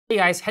Hey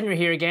guys, Henry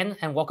here again,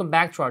 and welcome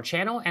back to our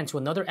channel and to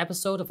another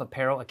episode of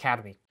Apparel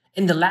Academy.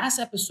 In the last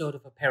episode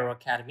of Apparel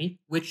Academy,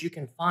 which you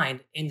can find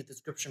in the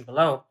description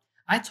below,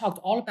 I talked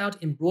all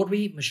about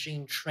embroidery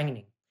machine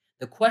training,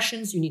 the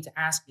questions you need to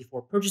ask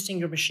before purchasing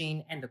your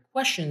machine, and the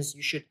questions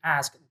you should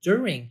ask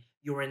during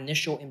your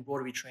initial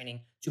embroidery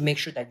training to make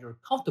sure that you're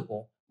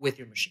comfortable with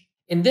your machine.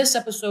 In this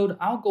episode,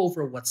 I'll go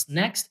over what's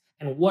next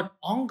and what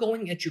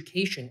ongoing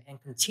education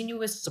and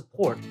continuous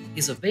support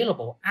is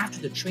available after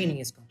the training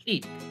is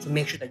complete to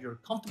make sure that you're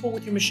comfortable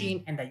with your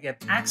machine and that you have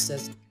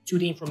access to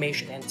the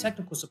information and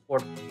technical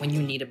support when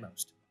you need it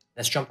most.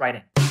 Let's jump right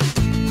in.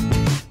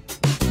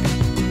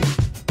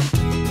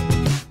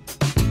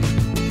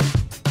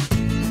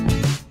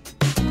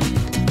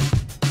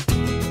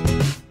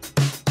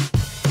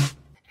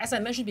 As I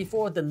mentioned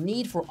before, the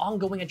need for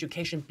ongoing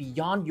education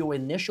beyond your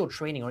initial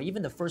training or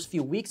even the first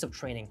few weeks of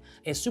training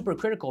is super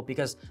critical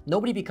because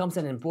nobody becomes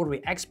an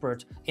embroidery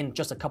expert in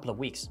just a couple of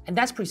weeks. And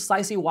that's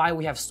precisely why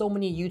we have so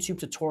many YouTube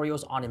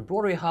tutorials on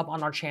Embroidery Hub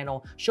on our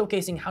channel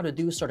showcasing how to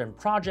do certain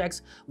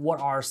projects, what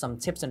are some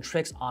tips and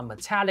tricks on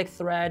metallic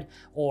thread,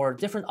 or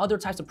different other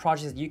types of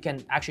projects that you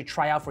can actually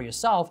try out for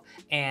yourself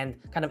and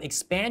kind of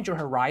expand your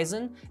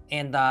horizon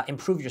and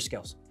improve your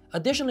skills.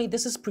 Additionally,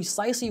 this is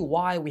precisely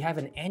why we have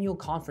an annual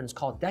conference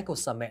called Deco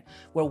Summit,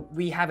 where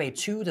we have a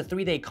 2 to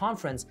 3 day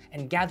conference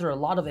and gather a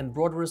lot of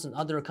embroiderers and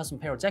other custom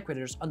apparel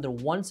decorators under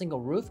one single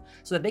roof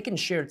so that they can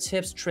share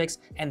tips, tricks,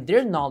 and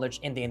their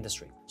knowledge in the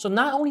industry. So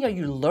not only are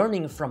you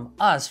learning from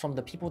us, from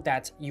the people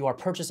that you are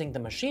purchasing the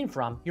machine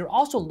from, you're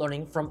also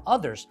learning from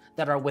others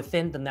that are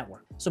within the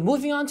network. So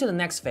moving on to the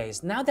next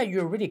phase, now that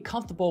you're really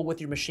comfortable with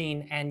your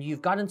machine and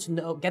you've gotten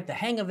to get the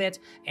hang of it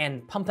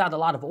and pumped out a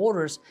lot of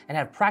orders and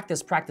have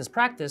practice,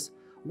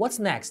 what's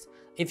next?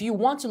 If you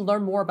want to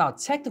learn more about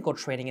technical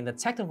training and the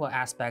technical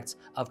aspects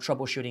of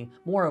troubleshooting,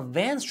 more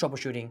advanced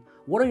troubleshooting,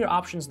 what are your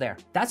options there?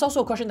 That's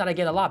also a question that I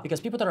get a lot because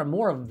people that are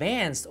more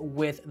advanced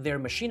with their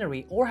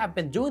machinery or have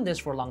been doing this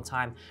for a long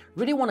time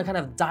really want to kind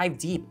of dive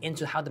deep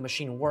into how the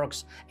machine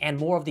works and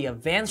more of the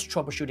advanced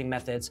troubleshooting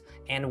methods.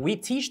 And we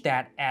teach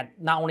that at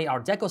not only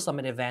our Deco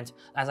Summit event,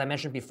 as I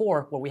mentioned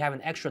before, where we have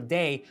an extra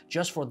day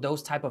just for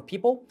those type of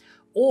people,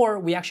 or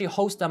we actually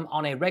host them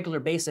on a regular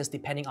basis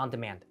depending on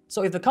demand.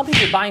 So if the company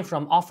you're buying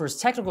from offers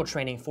technical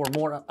training for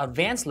more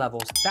advanced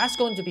levels, that's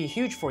going to be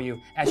huge for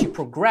you as you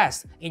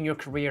progress in your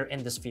career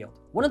in this field.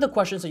 One of the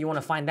questions that you want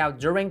to find out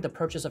during the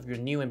purchase of your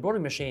new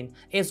embroidery machine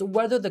is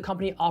whether the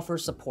company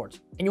offers support.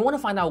 And you want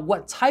to find out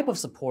what type of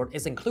support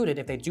is included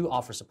if they do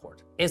offer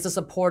support. Is the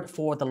support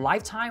for the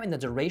lifetime and the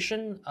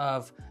duration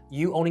of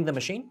you owning the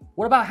machine?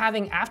 What about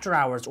having after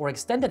hours or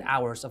extended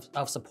hours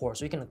of support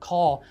so you can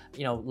call,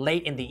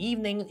 late in the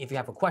evening if you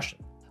have a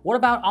question? What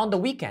about on the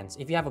weekends?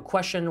 If you have a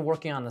question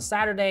working on a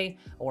Saturday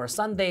or a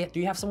Sunday, do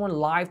you have someone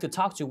live to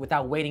talk to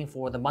without waiting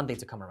for the Monday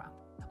to come around?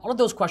 All of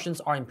those questions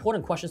are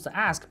important questions to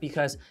ask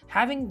because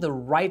having the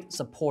right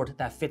support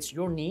that fits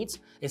your needs,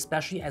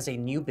 especially as a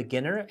new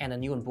beginner and a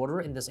new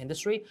embroiderer in this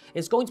industry,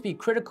 is going to be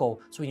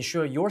critical to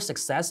ensure your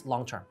success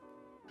long-term.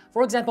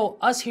 For example,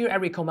 us here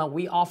at Ricoma,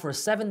 we offer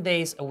 7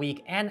 days a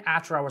week and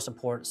after-hour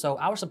support. So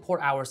our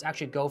support hours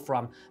actually go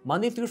from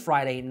Monday through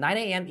Friday, 9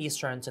 a.m.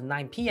 Eastern to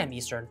 9 p.m.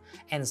 Eastern,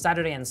 and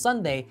Saturday and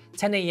Sunday,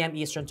 10 a.m.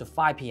 Eastern to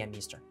 5 p.m.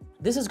 Eastern.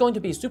 This is going to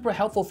be super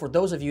helpful for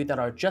those of you that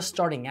are just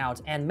starting out,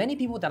 and many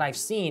people that I've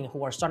seen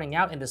who are starting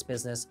out in this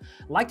business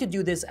like to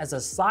do this as a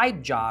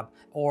side job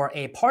or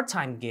a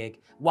part-time gig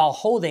while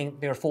holding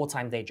their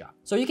full-time day job.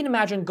 So you can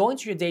imagine going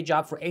to your day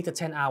job for 8 to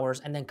 10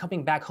 hours and then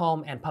coming back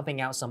home and pumping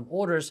out some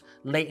orders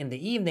late in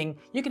the evening.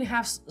 You can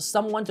have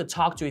someone to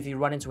talk to if you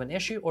run into an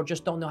issue or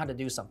just don't know how to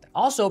do something.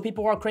 Also,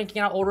 people are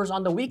cranking out orders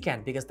on the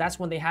weekend because that's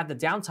when they have the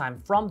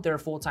downtime from their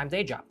full-time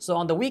day job. So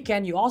on the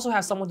weekend, you also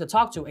have someone to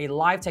talk to, a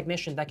live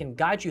technician that can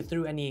guide you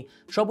through any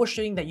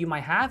troubleshooting that you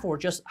might have or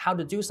just how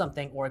to do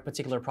something or a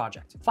particular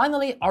project.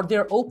 Finally, are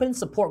there open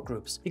support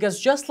groups? Because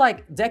just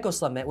like Deco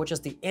Summit, which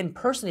is the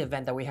in-person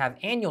event that we have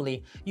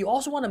annually, you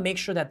also want to make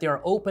sure that there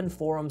are open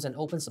forums and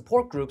open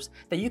support groups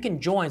that you can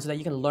join so that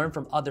you can learn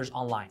from others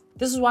online.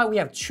 This is why we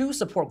have 2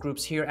 support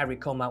groups here at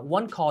Ricoma,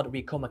 one called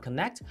Ricoma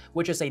Connect,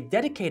 which is a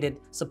dedicated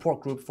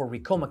support group for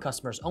Ricoma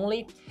customers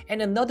only,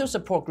 and another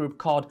support group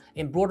called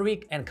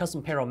Embroidery and Custom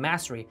Apparel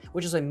Mastery,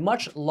 which is a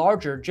much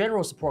larger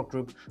general support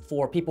group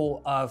for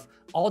people of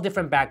all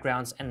different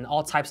backgrounds and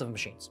all types of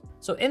machines.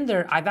 So in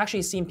there, I've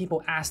actually seen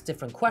people ask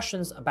different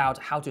questions about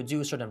how to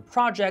do certain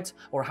projects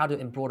or how to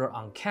embroider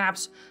on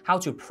caps, how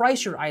to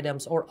price your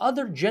items, or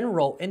other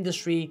general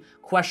industry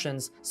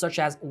questions such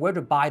as where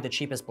to buy the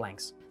cheapest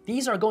blanks.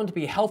 These are going to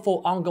be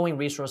helpful ongoing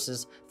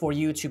resources for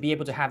you to be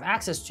able to have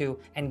access to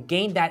and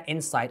gain that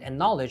insight and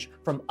knowledge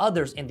from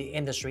others in the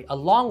industry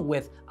along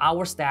with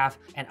our staff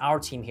and our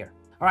team here.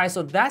 All right,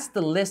 so that's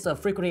the list of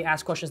frequently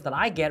asked questions that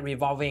I get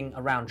revolving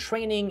around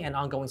training and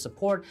ongoing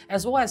support,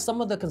 as well as some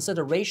of the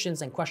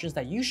considerations and questions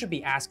that you should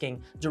be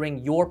asking during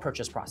your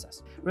purchase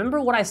process.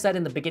 Remember what I said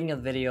in the beginning of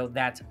the video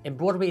that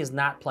embroidery is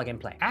not plug and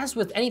play. As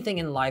with anything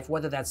in life,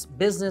 whether that's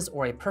business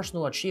or a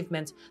personal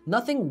achievement,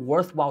 nothing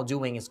worthwhile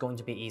doing is going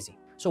to be easy.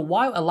 So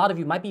while a lot of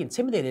you might be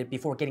intimidated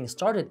before getting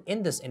started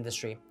in this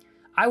industry,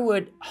 I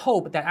would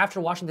hope that after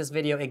watching this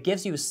video, it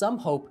gives you some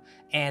hope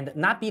and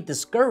not be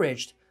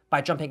discouraged by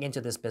jumping into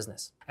this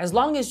business. As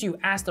long as you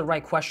ask the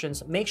right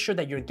questions, make sure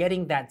that you're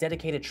getting that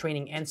dedicated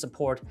training and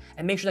support,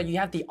 and make sure that you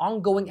have the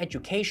ongoing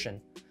education,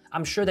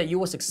 I'm sure that you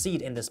will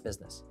succeed in this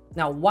business.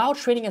 Now, while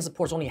training and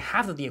support is only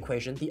half of the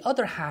equation, the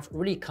other half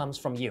really comes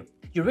from you.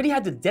 You really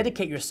have to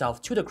dedicate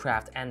yourself to the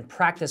craft and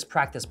practice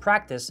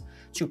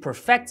to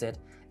perfect it.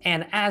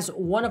 And as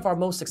one of our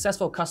most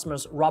successful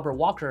customers, Robert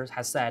Walker,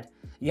 has said,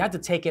 you have to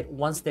take it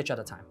one stitch at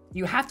a time.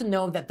 You have to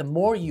know that the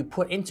more you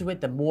put into it,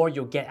 the more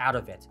you'll get out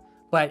of it.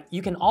 But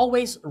you can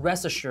always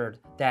rest assured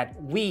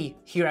that we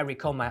here at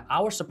Recoma,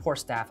 our support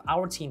staff,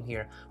 our team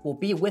here, will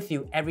be with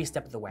you every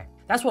step of the way.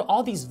 That's what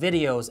all these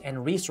videos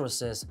and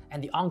resources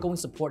and the ongoing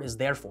support is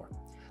there for.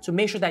 So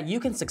make sure that you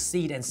can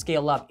succeed and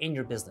scale up in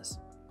your business.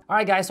 All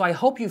right, guys, so I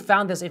hope you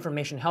found this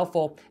information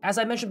helpful. As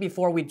I mentioned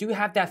before, we do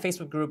have that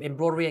Facebook group,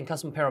 Embroidery and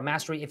Custom Apparel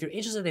Mastery. If you're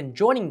interested in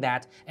joining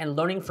that and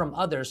learning from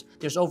others,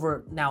 there's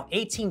over now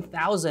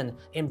 18,000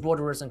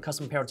 embroiderers and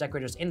custom apparel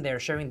decorators in there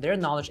sharing their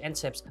knowledge and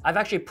tips. I've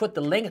actually put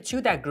the link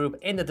to that group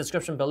in the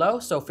description below,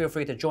 so feel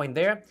free to join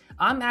there.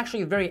 I'm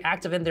actually very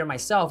active in there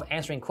myself,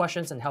 answering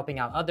questions and helping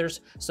out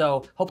others,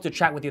 so hope to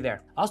chat with you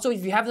there. Also,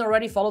 if you haven't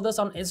already, follow us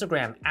on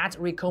Instagram,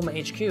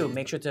 @RecomaHQ.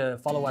 Make sure to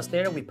follow us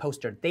there. We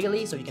post there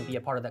daily, so you can be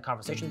a part of that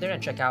conversation there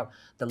and check out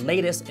the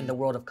latest in the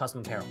world of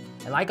custom apparel.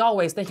 And like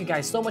always, thank you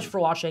guys so much for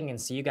watching, and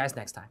see you guys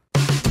next time.